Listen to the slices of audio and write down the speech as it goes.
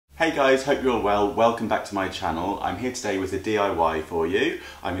Hey guys, hope you're all well. Welcome back to my channel. I'm here today with a DIY for you.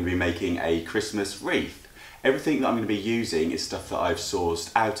 I'm going to be making a Christmas wreath. Everything that I'm going to be using is stuff that I've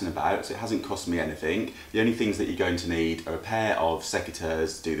sourced out and about, so it hasn't cost me anything. The only things that you're going to need are a pair of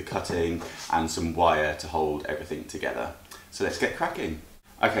secateurs to do the cutting and some wire to hold everything together. So let's get cracking.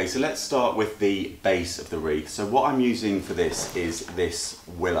 Okay, so let's start with the base of the wreath. So what I'm using for this is this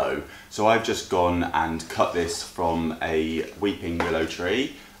willow. So I've just gone and cut this from a weeping willow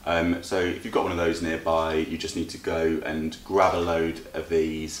tree. So if you've got one of those nearby, you just need to go and grab a load of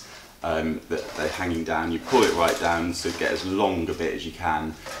these that they're hanging down. You pull it right down so get as long a bit as you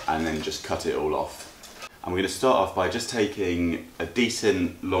can and then just cut it all off. And we're going to start off by just taking a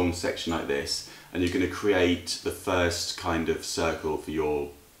decent long section like this, and you're going to create the first kind of circle for your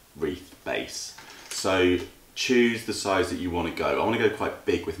wreath base. So choose the size that you want to go. I want to go quite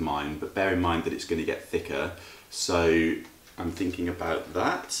big with mine, but bear in mind that it's going to get thicker. So I'm thinking about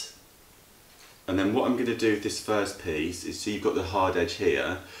that. And then what I'm going to do with this first piece is, so you've got the hard edge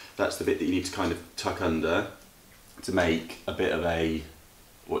here, that's the bit that you need to kind of tuck under to make a bit of a,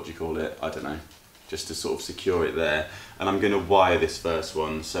 what do you call it? I don't know, just to sort of secure it there. And I'm going to wire this first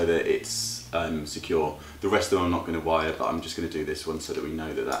one so that it's secure. The rest of them I'm not going to wire, but I'm just going to do this one so that we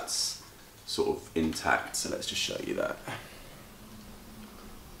know that that's sort of intact. So let's just show you that.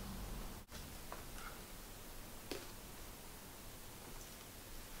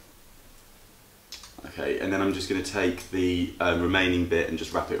 Okay, and then I'm just going to take the remaining bit and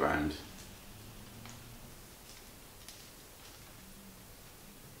just wrap it around.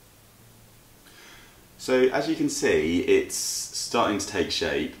 So as you can see, it's starting to take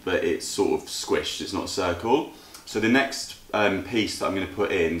shape, but it's sort of squished, it's not a circle. So the next piece that I'm going to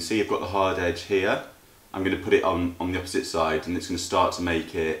put in, see you've got the hard edge here, I'm going to put it on the opposite side, and it's going to start to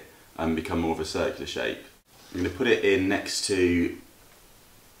make it become more of a circular shape. I'm going to put it in next to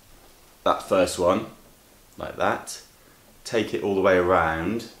that first one, like that. Take it all the way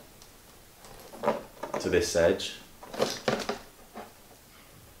around to this edge.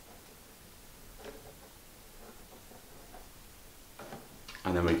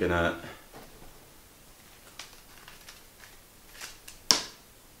 And then we're gonna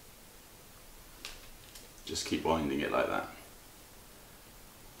just keep winding it like that.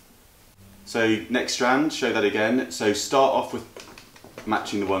 So next strand, show that again. So start off with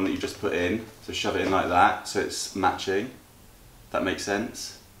matching the one that you just put in. So shove it in like that, so it's matching. That makes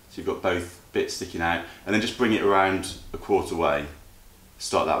sense. So you've got both bits sticking out, and then just bring it around a quarter way.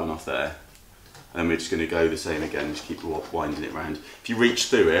 Start that one off there. And then we're just going to go the same again, just keep winding it around. If you reach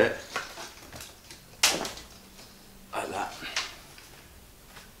through it, like that,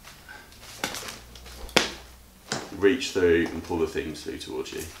 reach through and pull the things through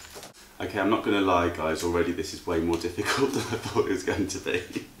towards you. Okay, I'm not going to lie guys, already this is way more difficult than I thought it was going to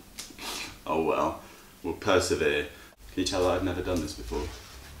be. Oh well, we'll persevere. Can you tell that I've never done this before?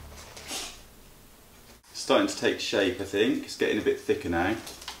 Starting to take shape, I think. It's getting a bit thicker now.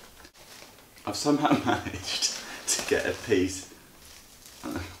 I've somehow managed to get a piece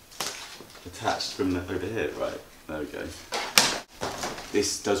attached from over here. Right, there we go.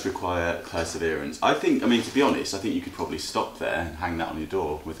 This does require perseverance. I mean, to be honest, I think you could probably stop there and hang that on your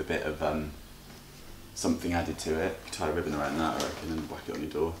door with a bit of something added to it. You could tie a ribbon around that, I reckon, and whack it on your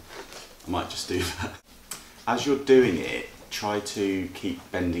door. I might just do that. As you're doing it, try to keep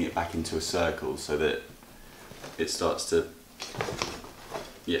bending it back into a circle so that it starts to,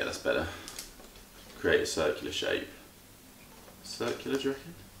 yeah, that's better. Create a circular shape. Circular, do you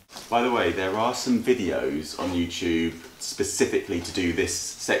reckon? By the way, there are some videos on YouTube specifically to do this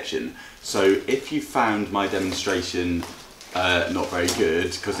section. So if you found my demonstration not very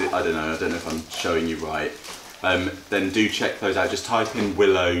good, because I don't know if I'm showing you right, then do check those out. Just type in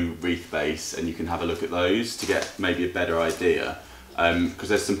willow wreath base and you can have a look at those to get maybe a better idea. Because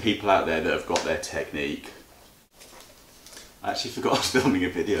there's some people out there that have got their technique. I actually forgot I was filming a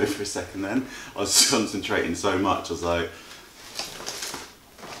video for a second then. I was concentrating so much, I was like,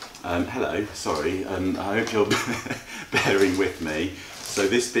 hello, sorry, I hope you're bearing with me. So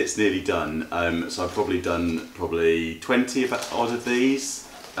this bit's nearly done, so I've probably done 20 odd of these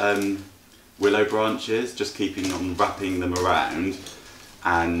willow branches, just keeping on wrapping them around.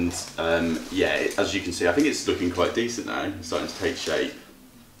 And yeah, as you can see, I think it's looking quite decent now. It's starting to take shape.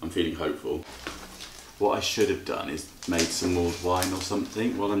 I'm feeling hopeful. What I should have done is made some mulled wine or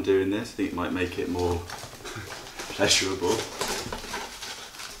something while I'm doing this. I think it might make it more pleasurable.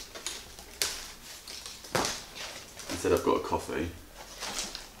 Instead I've got a coffee.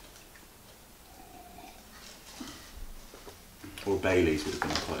 Or Bailey's would have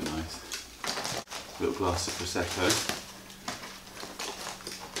been quite nice. A little glass of Prosecco.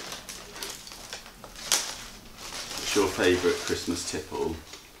 What's your favourite Christmas tipple?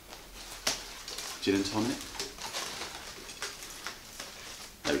 Gin and tonic?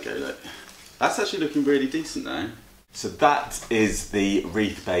 There we go, look. That's actually looking really decent now. So that is the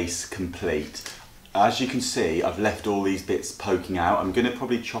wreath base complete. As you can see, I've left all these bits poking out. I'm going to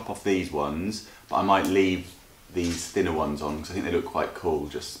probably chop off these ones, but I might leave these thinner ones on because I think they look quite cool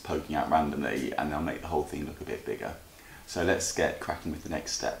just poking out randomly, and they'll make the whole thing look a bit bigger. So let's get cracking with the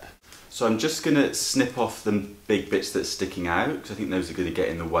next step. So I'm just going to snip off the big bits that's sticking out because I think those are going to get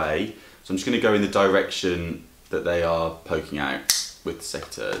in the way. So I'm just going to go in the direction that they are poking out with the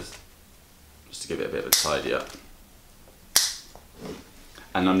secateurs, just to give it a bit of a tidy up.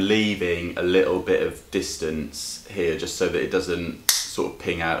 And I'm leaving a little bit of distance here just so that it doesn't sort of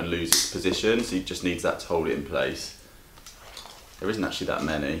ping out and lose its position, so it just needs that to hold it in place. There isn't actually that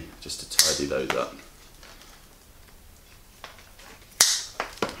many, just to tidy those up.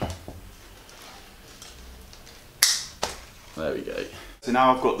 There we go. So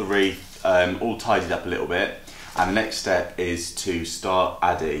now I've got the wreath all tidied up a little bit, and the next step is to start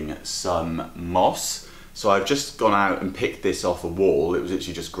adding some moss. So I've just gone out and picked this off a wall. It was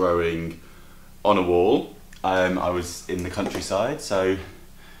literally just growing on a wall. I was in the countryside, so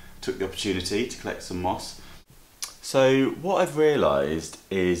took the opportunity to collect some moss. So what I've realised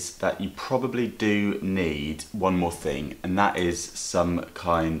is that you probably do need one more thing, and that is some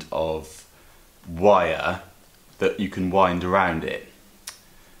kind of wire that you can wind around it,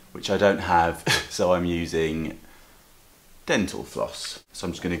 which I don't have, so I'm using dental floss. So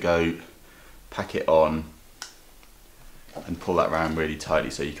I'm just going to go pack it on and pull that round really tightly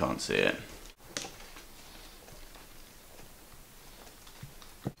so you can't see it.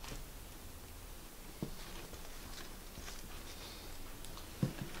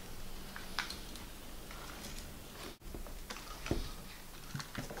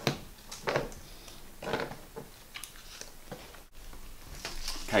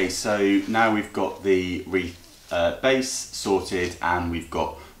 Okay, so now we've got the wreath base sorted and we've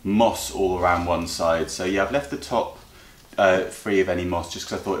got moss all around one side. So yeah, I've left the top free of any moss just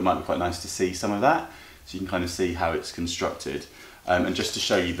because I thought it might be quite nice to see some of that. So you can kind of see how it's constructed. And just to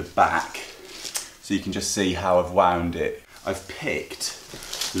show you the back, so you can just see how I've wound it. I've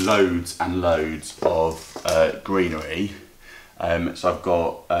picked loads and loads of greenery. So I've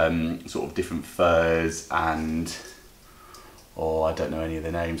got sort of different furs and I don't know any of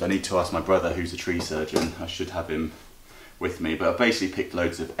the names. I need to ask my brother who's a tree surgeon. I should have him with me, but I've basically picked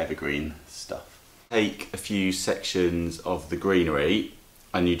loads of evergreen stuff. Take a few sections of the greenery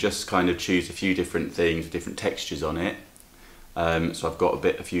and you just kind of choose a few different things with different textures on it. So I've got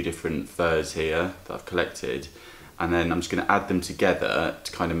a few different furs here that I've collected, and then I'm just going to add them together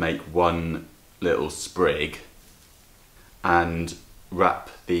to kind of make one little sprig and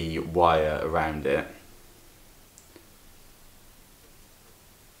wrap the wire around it.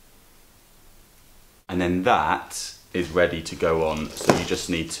 And then that is ready to go on, so you just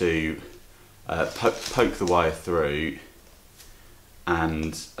need to poke the wire through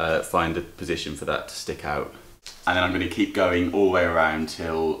and find a position for that to stick out. And then I'm going to keep going all the way around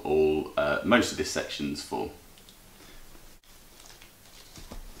till most of this section's full.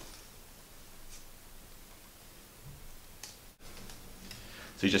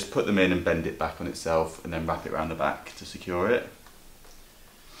 So you just put them in and bend it back on itself and then wrap it around the back to secure it.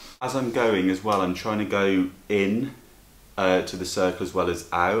 As I'm going as well, I'm trying to go in to the circle as well as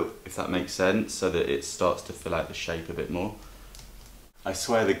out, if that makes sense, so that it starts to fill out the shape a bit more. I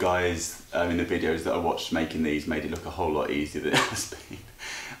swear the guys in the videos that I watched making these made it look a whole lot easier than it has been.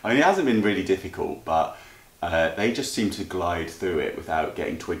 I mean, it hasn't been really difficult, but they just seem to glide through it without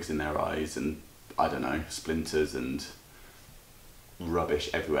getting twigs in their eyes and, I don't know, splinters and rubbish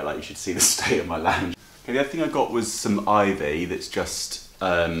everywhere. Like, you should see the state of my lounge. Okay, the other thing I got was some ivy that's just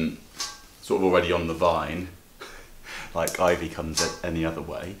sort of already on the vine, like ivy comes any other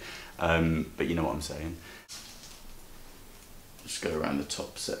way, but you know what I'm saying. Just go around the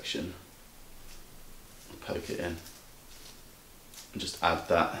top section, poke it in, and just add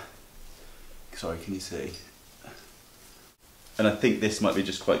that. Sorry, can you see? And I think this might be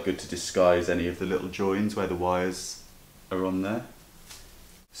just quite good to disguise any of the little joins where the wires are on there.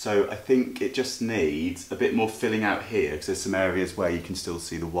 So I think it just needs a bit more filling out here because there's some areas where you can still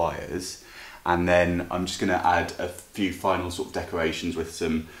see the wires, and then I'm just going to add a few final sort of decorations with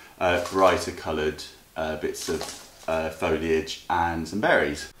some brighter coloured bits of foliage and some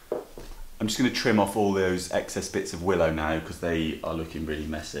berries. I'm just going to trim off all those excess bits of willow now because they are looking really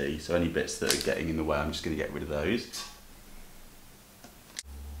messy, so any bits that are getting in the way I'm just going to get rid of those.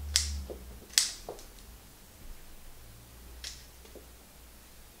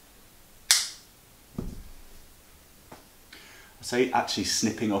 So actually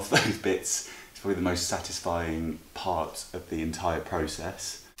snipping off those bits is probably the most satisfying part of the entire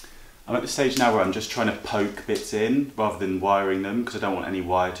process. I'm at the stage now where I'm just trying to poke bits in rather than wiring them, because I don't want any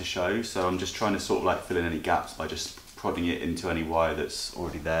wire to show. So I'm just trying to sort of like fill in any gaps by just prodding it into any wire that's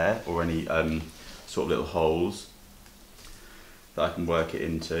already there, or any sort of little holes that I can work it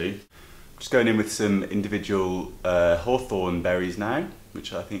into. Just going in with some individual hawthorn berries now,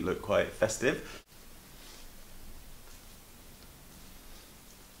 which I think look quite festive.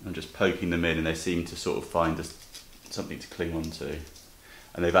 I'm just poking them in and they seem to sort of find something to cling onto.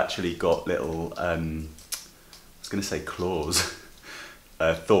 And they've actually got little, I was going to say claws,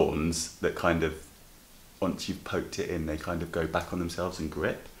 thorns that kind of, once you've poked it in, they kind of go back on themselves and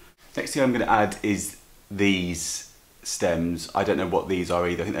grip. Next thing I'm going to add is these stems. I don't know what these are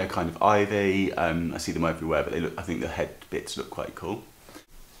either. I think they're kind of ivy. I see them everywhere, but they look, I think the head bits look quite cool.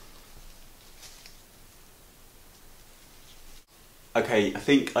 Okay, I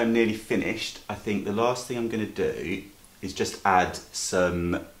think I'm nearly finished. I think the last thing I'm going to do is just add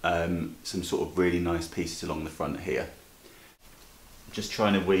some sort of really nice pieces along the front here. Just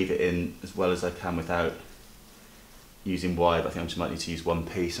trying to weave it in as well as I can without using wire, but I think I just might need to use one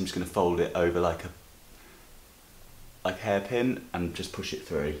piece. I'm just going to fold it over like a hairpin and just push it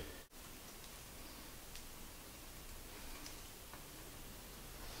through.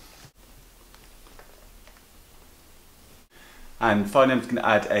 And finally I'm just going to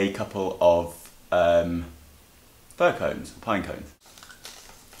add a couple of fir cones, pine cones.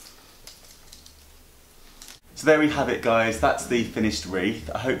 So there we have it guys, that's the finished wreath.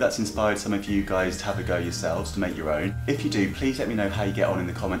 I hope that's inspired some of you guys to have a go yourselves, to make your own. If you do, please let me know how you get on in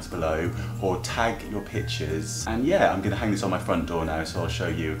the comments below, or tag your pictures. And yeah, I'm going to hang this on my front door now, so I'll show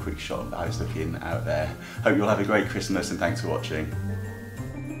you a quick shot of how it's looking out there. Hope you'll have a great Christmas and thanks for watching.